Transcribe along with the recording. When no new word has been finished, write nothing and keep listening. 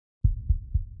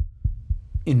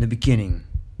In the beginning,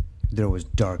 there was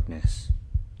darkness,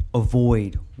 a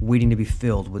void waiting to be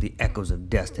filled with the echoes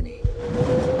of destiny.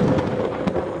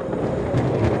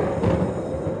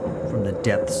 From the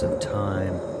depths of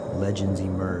time, legends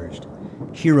emerged.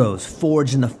 Heroes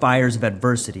forged in the fires of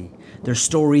adversity, their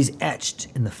stories etched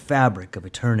in the fabric of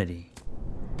eternity.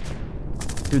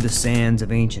 Through the sands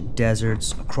of ancient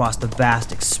deserts, across the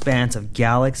vast expanse of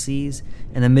galaxies,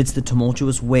 and amidst the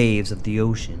tumultuous waves of the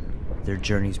ocean, their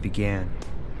journeys began.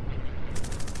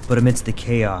 But amidst the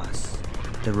chaos,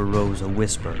 there arose a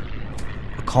whisper,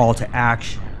 a call to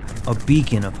action, a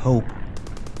beacon of hope.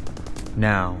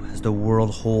 Now, as the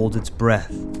world holds its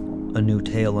breath, a new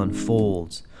tale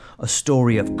unfolds, a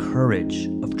story of courage,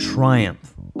 of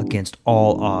triumph against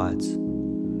all odds.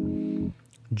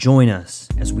 Join us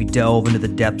as we delve into the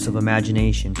depths of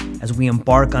imagination, as we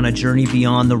embark on a journey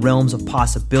beyond the realms of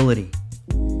possibility.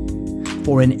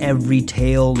 For in every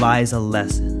tale lies a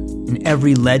lesson, in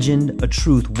every legend a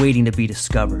truth waiting to be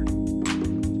discovered.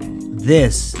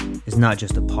 This is not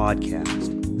just a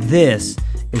podcast. This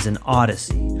is an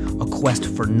odyssey, a quest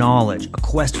for knowledge, a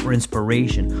quest for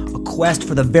inspiration, a quest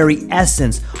for the very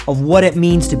essence of what it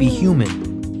means to be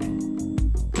human.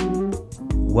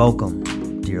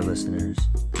 Welcome, dear listeners,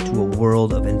 to a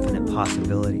world of infinite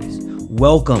possibilities.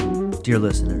 Welcome, dear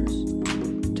listeners,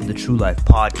 to the True Life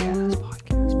Podcast.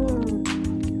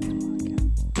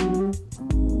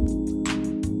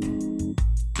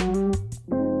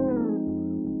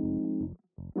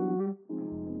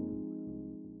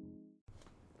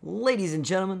 Ladies and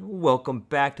gentlemen, welcome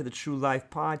back to the True Life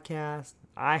Podcast.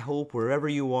 I hope wherever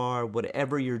you are,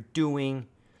 whatever you're doing,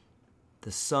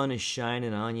 the sun is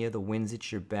shining on you, the wind's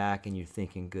at your back, and you're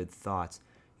thinking good thoughts.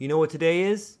 You know what today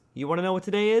is? You want to know what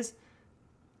today is?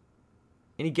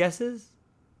 Any guesses?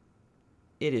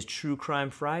 It is True Crime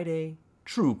Friday.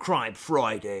 True Crime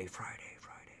Friday. Friday.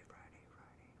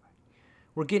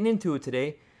 We're getting into it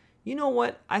today. You know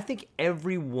what? I think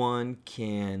everyone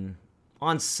can,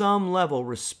 on some level,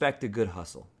 respect a good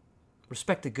hustle.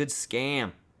 Respect a good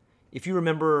scam. If you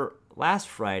remember last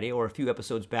Friday or a few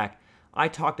episodes back, I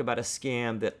talked about a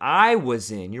scam that I was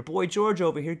in. Your boy George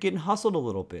over here getting hustled a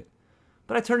little bit.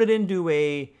 But I turned it into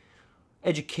a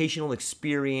educational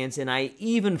experience, and I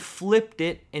even flipped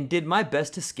it and did my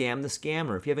best to scam the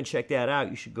scammer. If you haven't checked that out,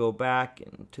 you should go back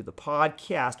to the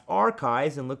podcast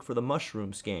archives and look for the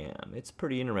mushroom scam. It's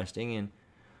pretty interesting and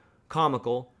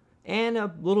comical and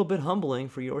a little bit humbling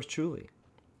for yours truly.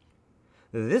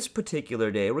 This particular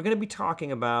day, we're going to be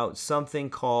talking about something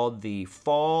called The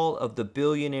Fall of the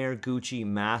Billionaire Gucci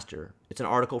Master. It's an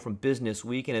article from Business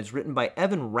Week, and it's written by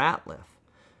Evan Ratliff,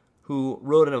 who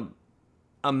wrote an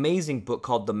amazing book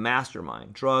called The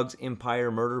Mastermind, Drugs, Empire,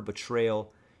 Murder,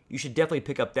 Betrayal. You should definitely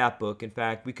pick up that book. In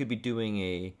fact, we could be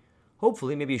doing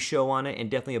hopefully, maybe a show on it and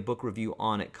definitely a book review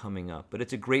on it coming up. But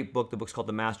it's a great book. The book's called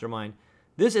The Mastermind.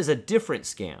 This is a different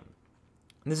scam.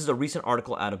 And this is a recent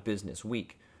article out of Business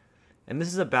Week. And this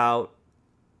is about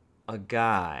a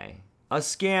guy, a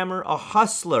scammer, a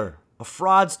hustler, a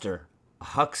fraudster, a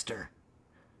huckster.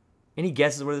 Any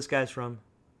guesses where this guy's from?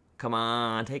 Come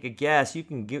on, take a guess. You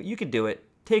can do it.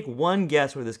 Take one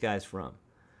guess where this guy's from.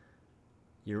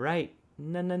 You're right.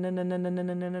 Nigeria.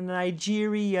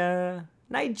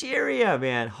 Nigeria,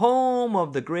 man. Home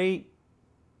of the great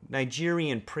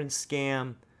Nigerian prince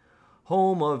scam.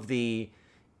 Home of the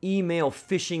email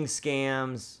phishing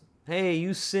scams. Hey,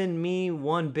 you send me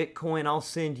 1 Bitcoin, I'll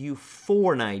send you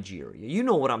 4 Nigeria. You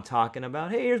know what I'm talking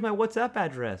about. Hey, here's my WhatsApp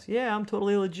address. Yeah, I'm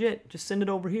totally legit. Just send it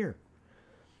over here.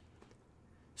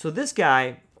 So this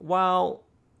guy, while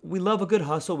we love a good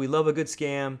hustle, we love a good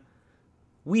scam,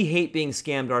 we hate being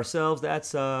scammed ourselves. That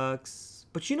sucks.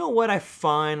 But you know what I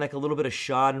find like a little bit of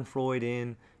schadenfreude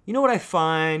in? You know what I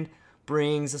find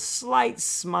brings a slight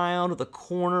smile to the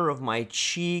corner of my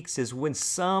cheeks is when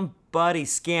somebody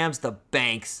scams the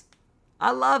banks. I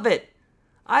love it.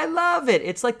 I love it.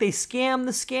 It's like they scam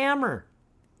the scammer.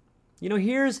 You know,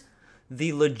 here's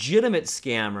the legitimate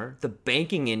scammer, the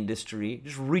banking industry,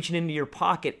 just reaching into your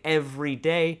pocket every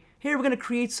day. Here, we're going to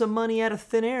create some money out of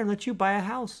thin air and let you buy a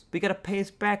house. But you got to pay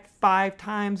us back 5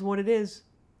 times what it is.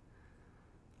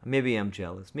 Maybe I'm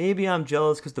jealous. Maybe I'm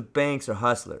jealous because the banks are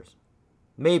hustlers.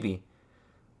 Maybe.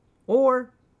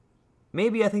 Or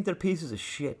maybe I think they're pieces of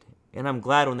shit. And I'm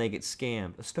glad when they get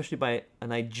scammed, especially by a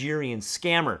Nigerian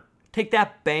scammer. Take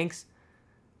that, banks.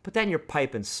 Put that in your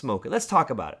pipe and smoke it. Let's talk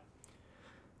about it.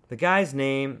 The guy's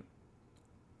name,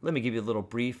 let me give you a little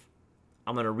brief.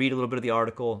 I'm going to read a little bit of the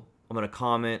article. I'm going to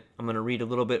comment. I'm going to read a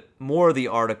little bit more of the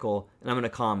article, and I'm going to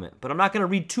comment. But I'm not going to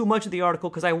read too much of the article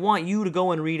because I want you to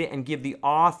go and read it and give the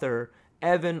author,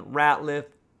 Evan Ratliff,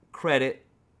 credit.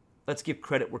 Let's give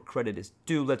credit where credit is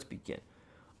due. Let's begin.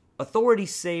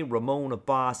 Authorities say Ramon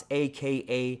Abbas,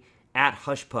 a.k.a.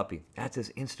 @HushPuppy, that's his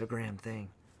Instagram thing,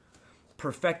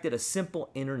 perfected a simple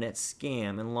internet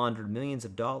scam and laundered millions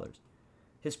of dollars.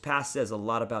 His past says a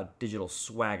lot about digital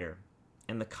swagger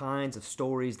and the kinds of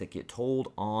stories that get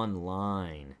told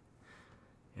online.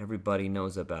 Everybody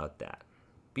knows about that.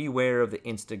 Beware of the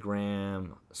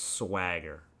Instagram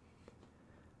swagger.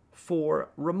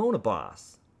 For Ramon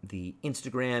Abbas, the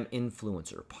Instagram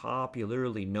influencer,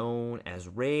 popularly known as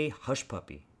Ray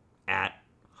Hushpuppi,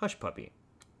 @HushPuppy,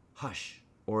 Hush,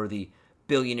 or the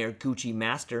billionaire Gucci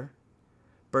master,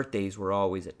 birthdays were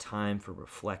always a time for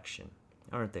reflection,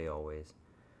 aren't they always?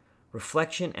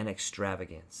 Reflection and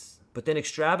extravagance. But then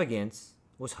extravagance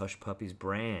was Hushpuppi's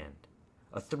brand,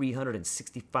 a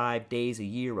 365 days a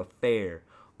year affair,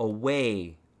 a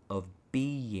way of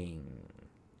being.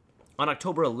 On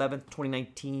October 11th,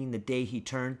 2019, the day he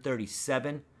turned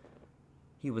 37,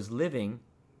 he was living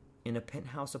in a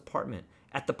penthouse apartment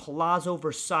at the Palazzo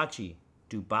Versace,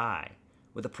 Dubai,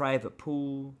 with a private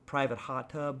pool, private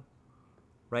hot tub,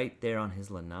 right there on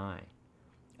his lanai.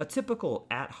 A typical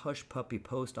 @HushPuppy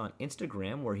post on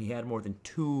Instagram, where he had more than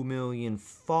 2 million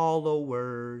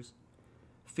followers,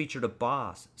 featured a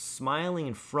boss smiling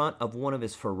in front of one of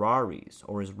his Ferraris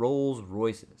or his Rolls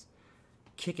Royces,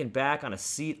 kicking back on a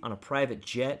seat on a private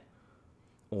jet,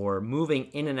 or moving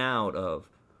in and out of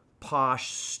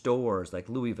posh stores like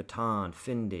Louis Vuitton,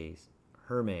 Findes,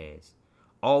 Hermes.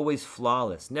 Always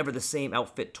flawless, never the same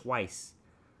outfit twice.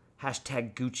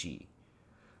 #Gucci.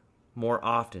 More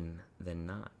often than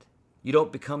not. You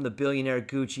don't become the billionaire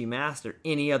Gucci master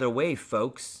any other way,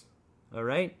 folks. All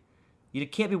right? You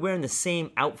can't be wearing the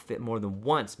same outfit more than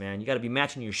once, man. You got to be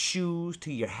matching your shoes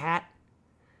to your hat.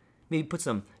 Maybe put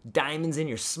some diamonds in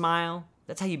your smile.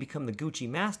 That's how you become the Gucci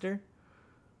master.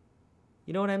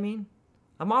 You know what I mean?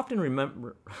 I'm often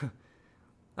remember...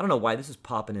 I don't know why this is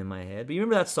popping in my head, but you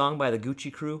remember that song by the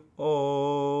Gucci Crew?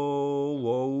 Oh,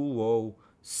 whoa, whoa,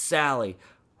 Sally.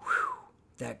 Whew,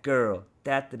 that girl.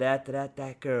 That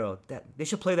girl. They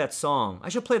should play that song. I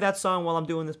should play that song while I'm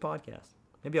doing this podcast.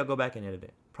 Maybe I'll go back and edit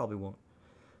it. Probably won't.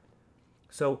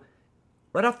 So,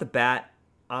 right off the bat,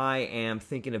 I am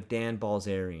thinking of Dan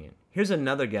Balzerian. Here's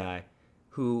another guy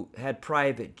who had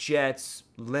private jets,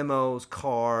 limos,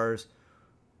 cars,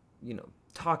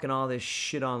 talking all this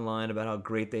shit online about how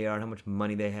great they are and how much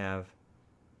money they have.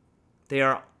 They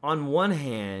are, on one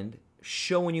hand,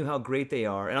 showing you how great they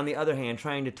are, and on the other hand,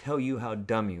 trying to tell you how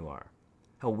dumb you are,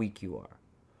 how weak you are.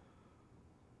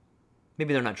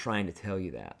 Maybe they're not trying to tell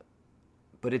you that,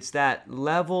 but it's that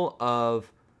level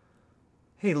of,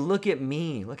 hey, look at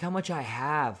me. Look how much I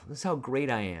have. This is how great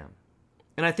I am.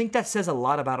 And I think that says a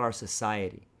lot about our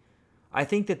society. I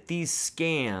think that these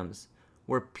scams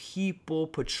where people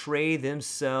portray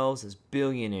themselves as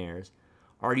billionaires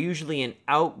are usually an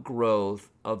outgrowth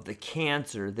of the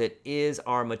cancer that is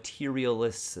our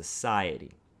materialist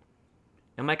society.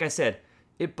 And like I said,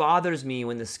 it bothers me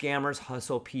when the scammers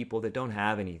hustle people that don't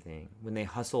have anything, when they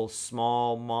hustle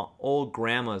small, old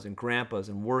grandmas and grandpas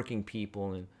and working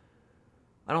people, and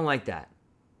I don't like that.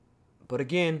 But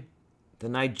again, the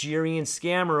Nigerian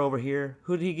scammer over here,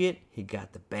 who did he get? He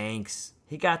got the banks.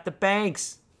 He got the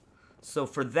banks. So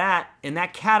for that, in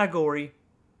that category,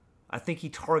 I think he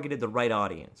targeted the right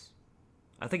audience.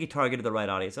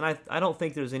 And I don't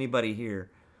think there's anybody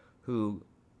here who...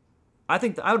 I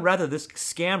think I would rather this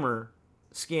scammer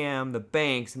scam the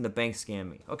banks than the banks scam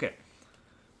me. Okay.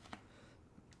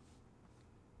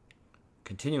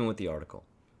 Continuing with the article.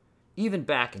 Even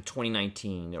back in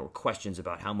 2019, there were questions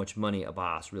about how much money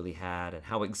Abbas really had and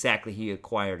how exactly he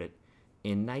acquired it.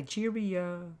 In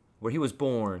Nigeria, where he was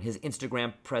born, his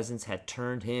Instagram presence had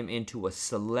turned him into a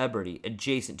celebrity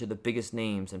adjacent to the biggest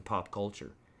names in pop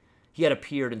culture. He had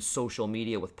appeared in social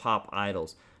media with pop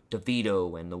idols,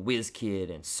 Davido and the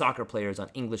Wizkid, and soccer players on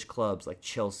English clubs like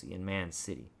Chelsea and Man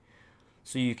City.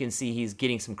 So you can see he's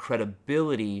getting some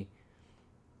credibility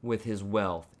with his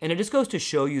wealth. And it just goes to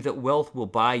show you that wealth will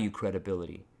buy you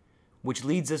credibility, which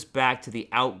leads us back to the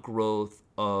outgrowth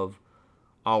of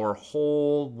our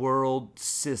whole world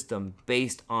system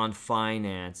based on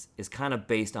finance is kind of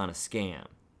based on a scam.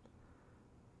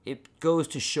 It goes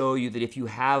to show you that if you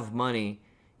have money,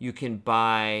 you can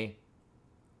buy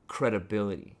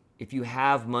credibility. If you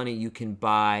have money, you can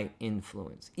buy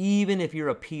influence. Even if you're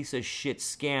a piece of shit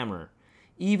scammer,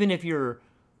 even if you're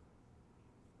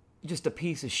just a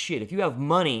piece of shit, if you have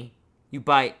money, you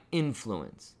buy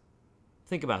influence.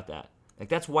 Think about that. Like,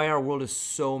 that's why our world is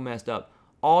so messed up.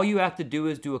 All you have to do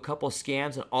is do a couple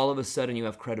scams and all of a sudden you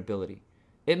have credibility.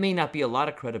 It may not be a lot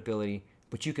of credibility,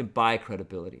 but you can buy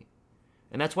credibility.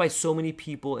 And that's why so many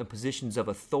people in positions of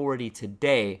authority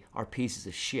today are pieces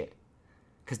of shit.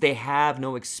 Because they have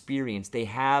no experience. They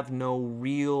have no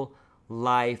real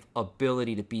life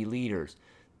ability to be leaders.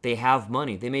 They have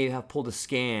money. They may have pulled a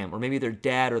scam, or maybe their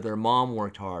dad or their mom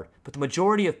worked hard. But the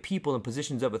majority of people in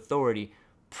positions of authority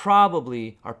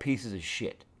probably are pieces of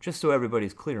shit. Just so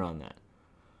everybody's clear on that.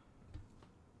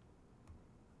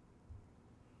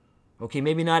 Okay,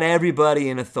 maybe not everybody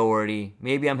in authority.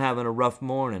 Maybe I'm having a rough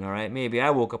morning, all right? Maybe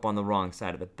I woke up on the wrong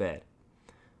side of the bed.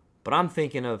 But I'm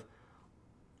thinking of,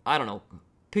 I don't know,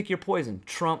 pick your poison.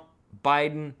 Trump,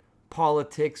 Biden,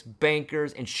 politics,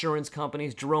 bankers, insurance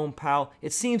companies, Jerome Powell.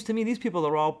 It seems to me these people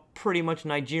are all pretty much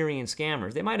Nigerian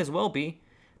scammers. They might as well be.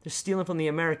 They're stealing from the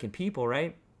American people,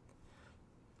 right?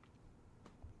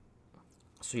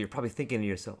 So you're probably thinking to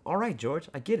yourself, all right, George,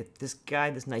 I get it. This guy,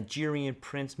 this Nigerian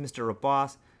prince, Mr.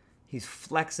 Abbas, he's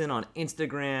flexing on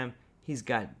Instagram. He's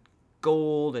got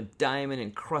gold and diamond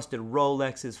encrusted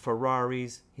Rolexes,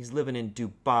 Ferraris. He's living in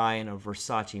Dubai in a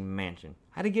Versace mansion.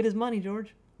 How'd he get his money,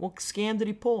 George? What scam did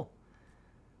he pull?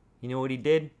 You know what he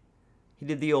did? He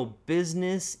did the old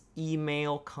business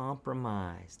email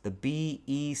compromise, the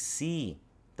BEC,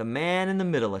 the man in the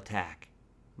middle attack.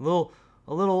 A little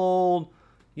old,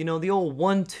 you know, the old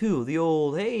 1-2, the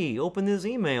old, hey, open this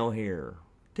email here.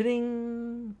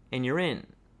 Ta-ding, and you're in.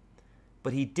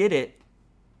 But he did it.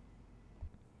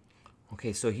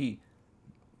 Okay, so he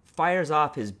fires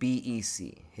off his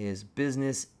BEC, his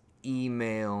business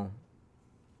email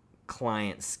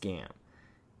client scam.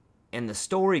 And the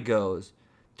story goes,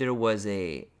 there was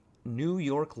a New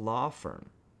York law firm.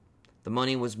 The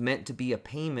money was meant to be a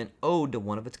payment owed to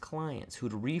one of its clients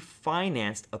who'd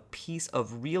refinanced a piece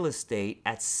of real estate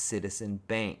at Citizen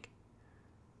Bank.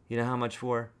 You know how much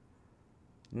for?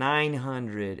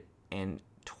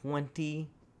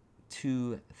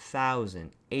 $922,857.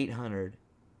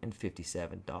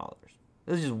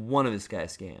 This is just one of this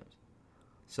guy's scams.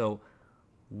 So,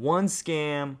 one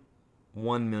scam,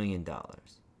 $1 million.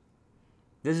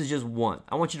 This is just one.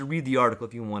 I want you to read the article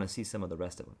if you want to see some of the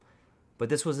rest of them. But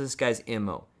this was this guy's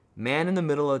MO. Man in the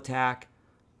middle attack,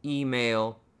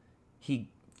 email. He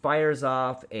fires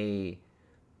off a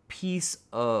piece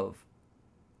of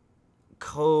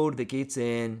code that gets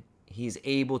in. He's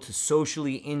able to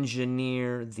socially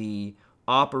engineer the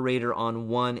operator on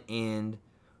one end.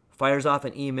 Fires off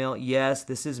an email. Yes,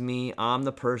 this is me. I'm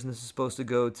the person this is supposed to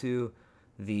go to.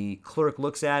 The clerk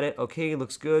looks at it. Okay,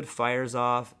 looks good. Fires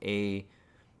off a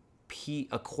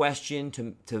question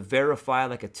to verify,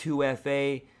 like a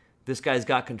 2FA. This guy's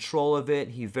got control of it.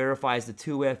 He verifies the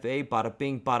 2FA. Bada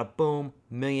bing, bada boom.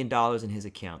 $1 million in his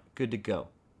account. Good to go.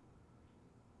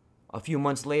 A few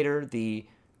months later, the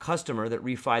customer that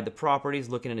refied the property is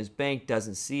looking at his bank,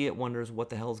 doesn't see it, wonders what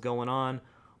the hell's going on.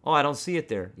 Oh, I don't see it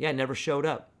there. Yeah, it never showed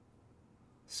up.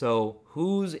 So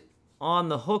who's on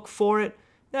the hook for it?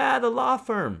 The law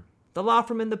firm. The law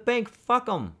firm and the bank. Fuck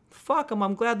them. Fuck them.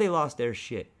 I'm glad they lost their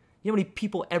shit. You know how many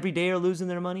people every day are losing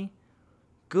their money?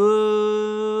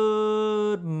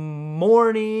 Good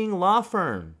morning, law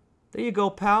firm. There you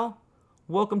go, pal.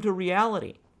 Welcome to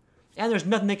reality. And there's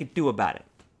nothing they can do about it.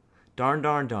 Darn,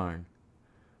 darn, darn.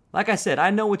 Like I said, I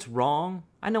know it's wrong.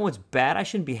 I know it's bad. I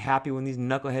shouldn't be happy when these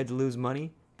knuckleheads lose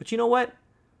money. But you know what?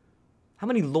 How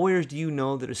many lawyers do you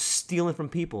know that are stealing from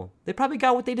people? They probably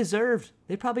got what they deserved.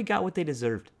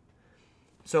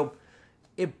 So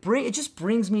it just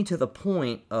brings me to the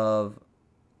point of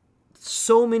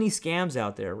so many scams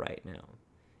out there right now.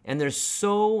 And there's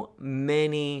so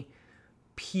many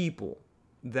people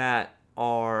that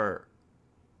are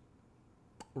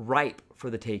ripe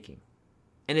for the taking.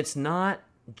 And it's not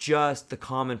just the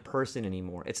common person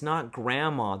anymore. It's not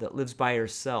grandma that lives by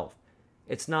herself.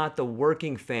 It's not the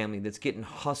working family that's getting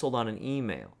hustled on an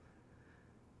email.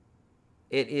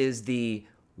 It is the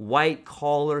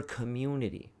white-collar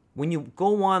community. When you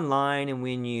go online and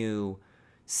when you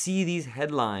see these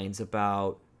headlines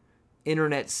about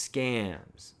internet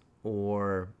scams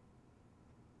or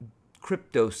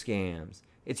crypto scams,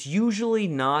 it's usually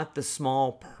not the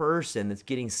small person that's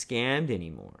getting scammed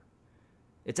anymore.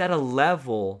 It's at a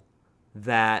level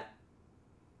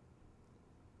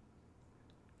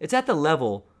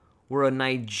where a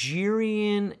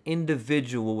Nigerian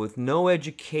individual with no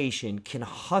education can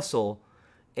hustle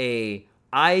a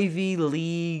Ivy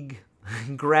League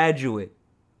graduate.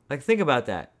 Like, think about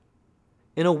that.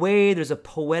 In a way, there's a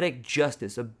poetic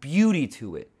justice, a beauty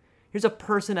to it. Here's a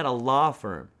person at a law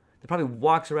firm that probably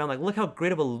walks around like, look how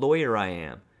great of a lawyer I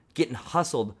am, getting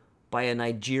hustled by a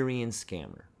Nigerian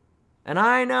scammer. And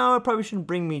I know it probably shouldn't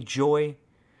bring me joy.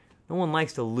 No one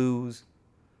likes to lose.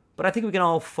 But I think we can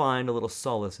all find a little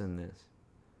solace in this.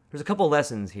 There's a couple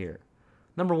lessons here.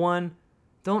 Number one,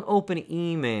 don't open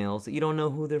emails that you don't know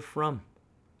who they're from.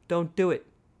 Don't do it.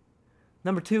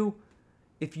 Number two,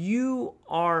 if you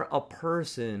are a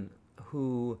person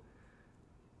who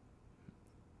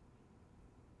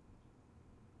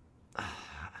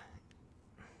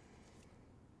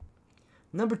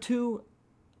Number two,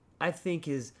 I think,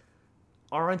 is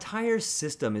our entire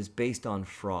system is based on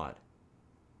fraud.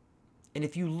 And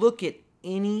if you look at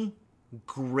any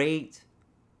great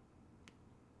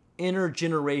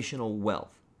intergenerational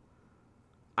wealth,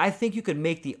 I think you could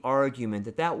make the argument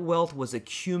that that wealth was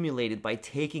accumulated by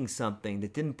taking something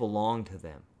that didn't belong to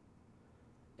them.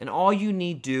 And all you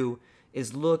need to do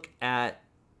is look at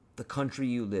the country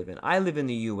you live in. I live in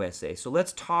the USA, so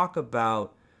let's talk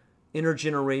about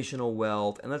intergenerational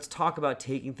wealth, and let's talk about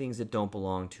taking things that don't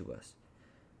belong to us.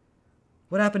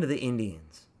 What happened to the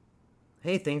Indians?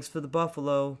 Hey, thanks for the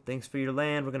buffalo. Thanks for your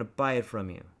land. We're going to buy it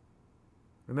from you.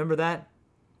 Remember that?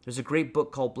 There's a great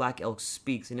book called Black Elk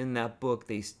Speaks, and in that book,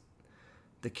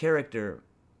 the character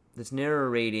that's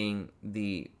narrating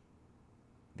the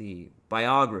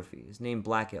biography is named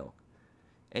Black Elk.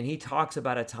 And he talks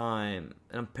about a time,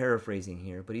 and I'm paraphrasing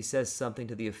here, but he says something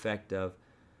to the effect of,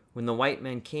 when the white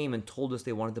men came and told us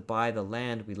they wanted to buy the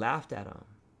land, we laughed at them.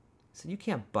 He said, you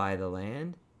can't buy the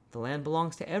land. The land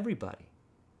belongs to everybody.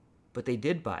 But they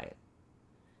did buy it.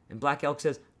 And Black Elk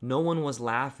says, no one was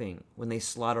laughing when they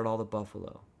slaughtered all the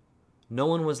buffalo. No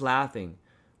one was laughing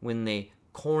when they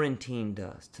quarantined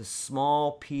us to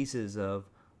small pieces of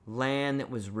land that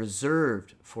was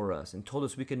reserved for us and told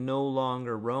us we could no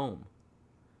longer roam.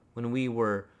 When we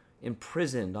were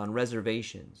imprisoned on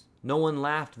reservations, no one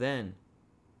laughed then.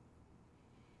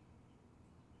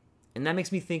 And that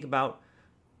makes me think about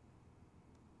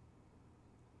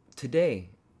today.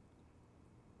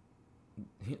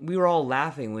 We were all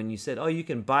laughing when you said, oh, you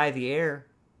can buy the air.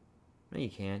 No, you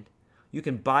can't. You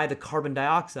can buy the carbon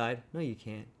dioxide. No, you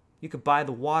can't. You could buy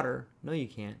the water. No, you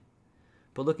can't.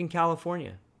 But look in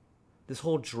California. This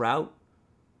whole drought.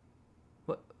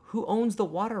 Who owns the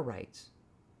water rights?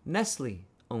 Nestle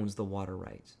owns the water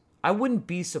rights. I wouldn't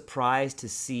be surprised to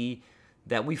see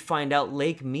that we find out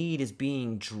Lake Mead is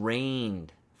being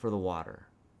drained for the water.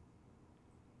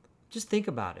 Just think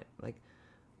about it.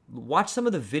 Watch some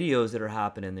of the videos that are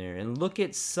happening there and look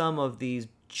at some of these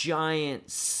giant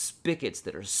spigots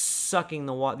that are sucking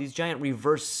the water, these giant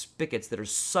reverse spigots that are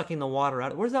sucking the water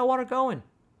out. Where's that water going?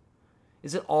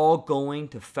 Is it all going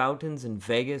to fountains in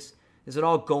Vegas? Is it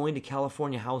all going to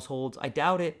California households? I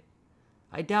doubt it.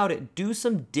 I doubt it. Do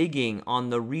some digging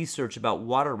on the research about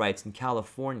water rights in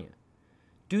California.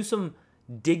 Do some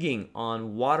digging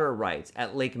on water rights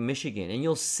at Lake Michigan, and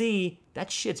you'll see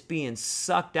that shit's being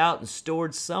sucked out and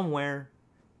stored somewhere.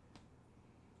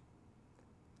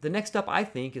 The next up, I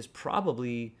think, is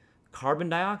probably carbon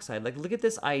dioxide. Look at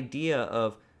this idea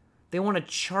of they want to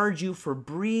charge you for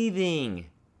breathing.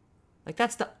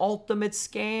 That's the ultimate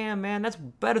scam, man. That's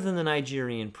better than the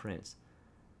Nigerian prince.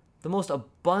 The most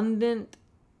abundant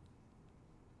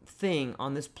thing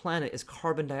on this planet is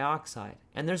carbon dioxide,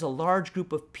 and there's a large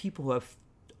group of people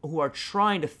who are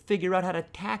trying to figure out how to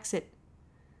tax it.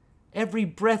 Every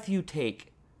breath you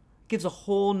take gives a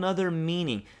whole nother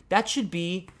meaning. That should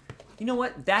be, you know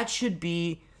what? That should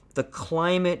be the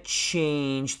climate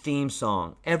change theme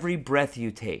song. Every breath you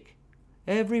take.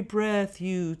 Every breath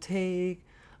you take,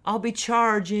 I'll be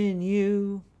charging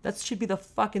you. That should be the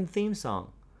fucking theme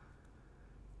song.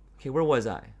 Okay, where was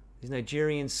I? These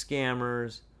Nigerian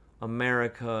scammers,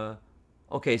 America.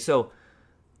 Okay, so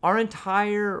our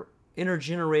entire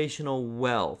intergenerational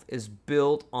wealth is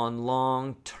built on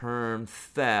long-term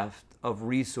theft of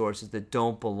resources that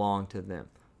don't belong to them.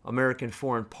 American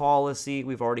foreign policy,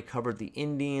 we've already covered the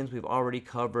Indians, we've already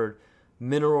covered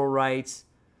mineral rights,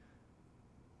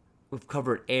 we've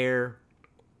covered air.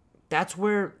 That's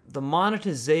where the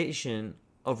monetization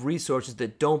of resources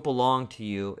that don't belong to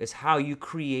you is how you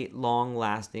create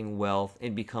long-lasting wealth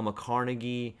and become a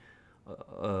Carnegie,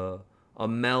 a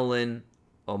Mellon,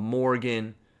 a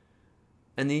Morgan,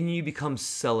 and then you become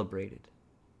celebrated.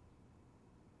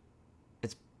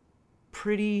 It's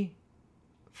pretty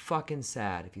fucking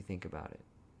sad if you think about it.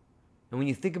 And when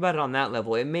you think about it on that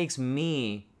level, it makes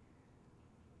me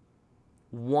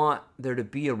want there to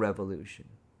be a revolution.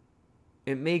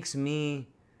 It makes me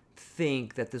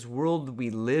think that this world we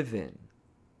live in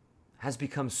has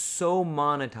become so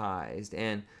monetized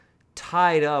and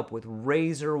tied up with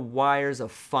razor wires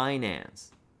of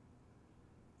finance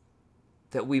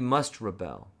that we must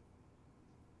rebel.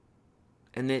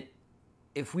 And that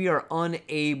if we are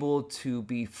unable to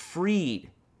be freed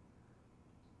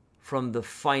from the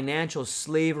financial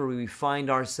slavery we find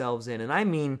ourselves in, and I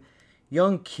mean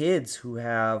young kids who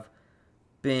have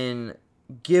been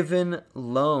given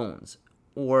loans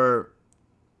or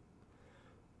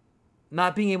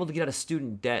not being able to get out of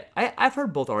student debt. I've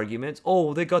heard both arguments.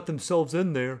 Oh, they got themselves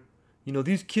in there. You know,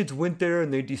 these kids went there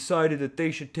and they decided that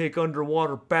they should take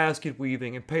underwater basket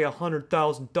weaving and pay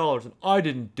 $100,000, and I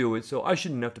didn't do it, so I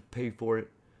shouldn't have to pay for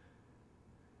it.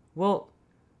 Well,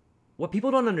 what people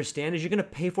don't understand is you're going to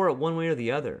pay for it one way or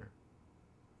the other.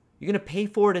 You're going to pay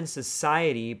for it in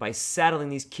society by saddling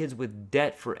these kids with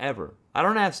debt forever. I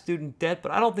don't have student debt,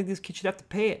 but I don't think these kids should have to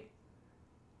pay it.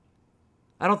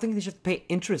 I don't think they should have to pay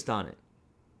interest on it.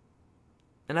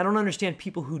 And I don't understand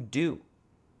people who do.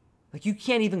 Like, you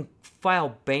can't even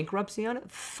file bankruptcy on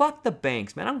it? Fuck the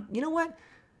banks, man. You know what?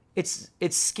 It's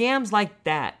scams like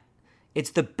that.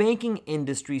 It's the banking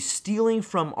industry stealing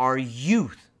from our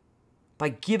youth by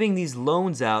giving these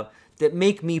loans out that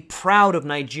make me proud of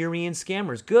Nigerian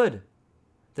scammers. Good.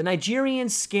 The Nigerian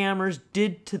scammers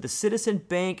did to the Citizen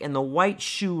Bank and the White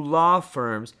Shoe law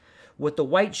firms what the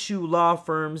White Shoe law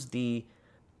firms, the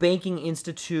Banking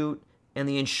Institute, and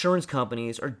the insurance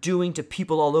companies are doing to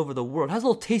people all over the world. How's a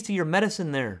little taste of your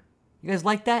medicine there? You guys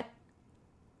like that?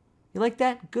 You like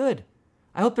that? Good.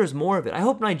 I hope there's more of it. I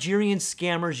hope Nigerian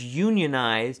scammers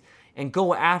unionize and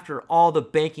go after all the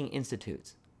banking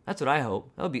institutes. That's what I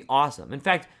hope. That would be awesome. In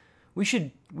fact, we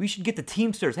should get the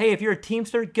Teamsters. Hey, if you're a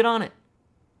Teamster, get on it.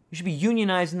 You should be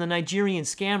unionizing the Nigerian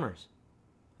scammers.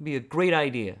 It'd be a great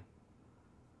idea.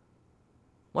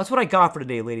 Well, that's what I got for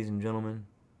today, ladies and gentlemen.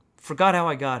 Forgot how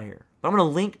I got here. But I'm going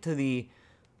to link to the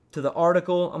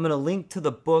article. I'm going to link to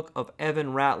the book of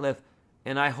Evan Ratliff,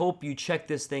 and I hope you check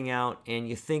this thing out and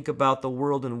you think about the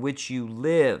world in which you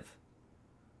live.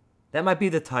 That might be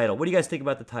the title. What do you guys think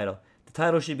about the title? The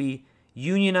title should be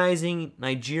Unionizing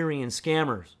Nigerian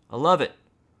Scammers. I love it.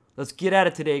 Let's get at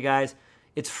it today, guys.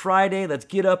 It's Friday. Let's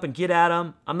get up and get at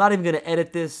them. I'm not even going to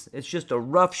edit this. It's just a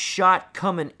rough shot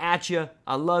coming at you.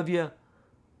 I love you.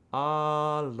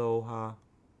 Aloha.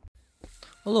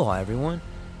 Aloha, everyone.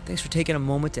 Thanks for taking a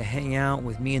moment to hang out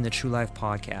with me in the True Life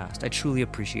Podcast. I truly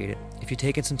appreciate it. If you're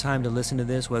taking some time to listen to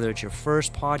this, whether it's your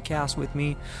first podcast with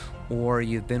me or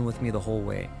you've been with me the whole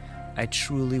way, I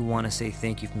truly want to say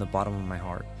thank you from the bottom of my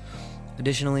heart.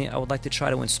 Additionally, I would like to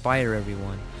try to inspire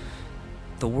everyone.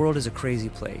 The world is a crazy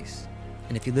place,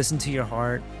 and if you listen to your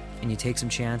heart and you take some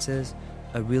chances,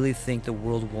 I really think the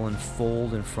world will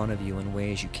unfold in front of you in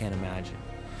ways you can't imagine.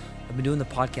 I've been doing the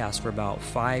podcast for about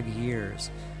 5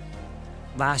 years.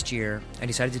 Last year, I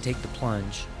decided to take the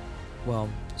plunge. Well,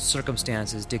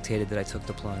 circumstances dictated that I took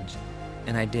the plunge,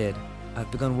 and I did.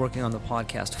 I've begun working on the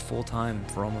podcast full-time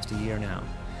for almost a year now,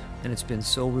 and it's been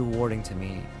so rewarding to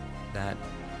me that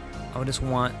I would just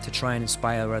want to try and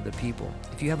inspire other people.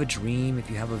 If you have a dream, if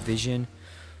you have a vision,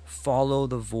 follow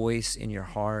the voice in your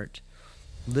heart,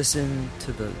 listen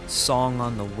to the song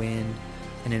on the wind,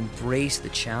 and embrace the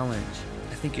challenge.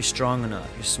 I think you're strong enough,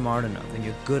 you're smart enough, and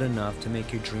you're good enough to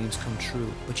make your dreams come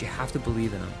true, but you have to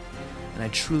believe in them. And I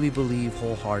truly believe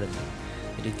wholeheartedly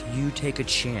that if you take a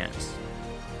chance,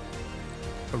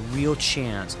 a real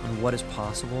chance on what is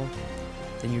possible,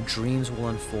 then your dreams will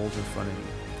unfold in front of you.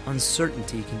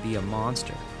 Uncertainty can be a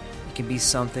monster. It can be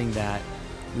something that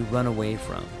we run away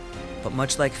from. But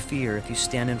much like fear, if you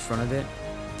stand in front of it,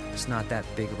 it's not that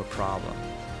big of a problem.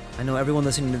 I know everyone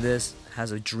listening to this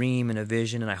has a dream and a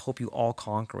vision, and I hope you all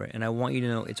conquer it. And I want you to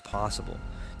know it's possible.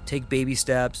 Take baby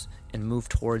steps and move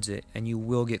towards it, and you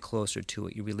will get closer to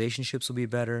it. Your relationships will be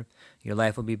better. Your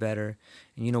life will be better.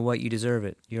 And you know what? You deserve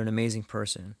it. You're an amazing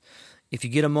person. If you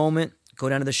get a moment, go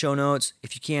down to the show notes.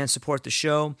 If you can, support the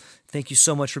show. Thank you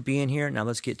so much for being here. Now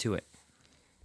let's get to it.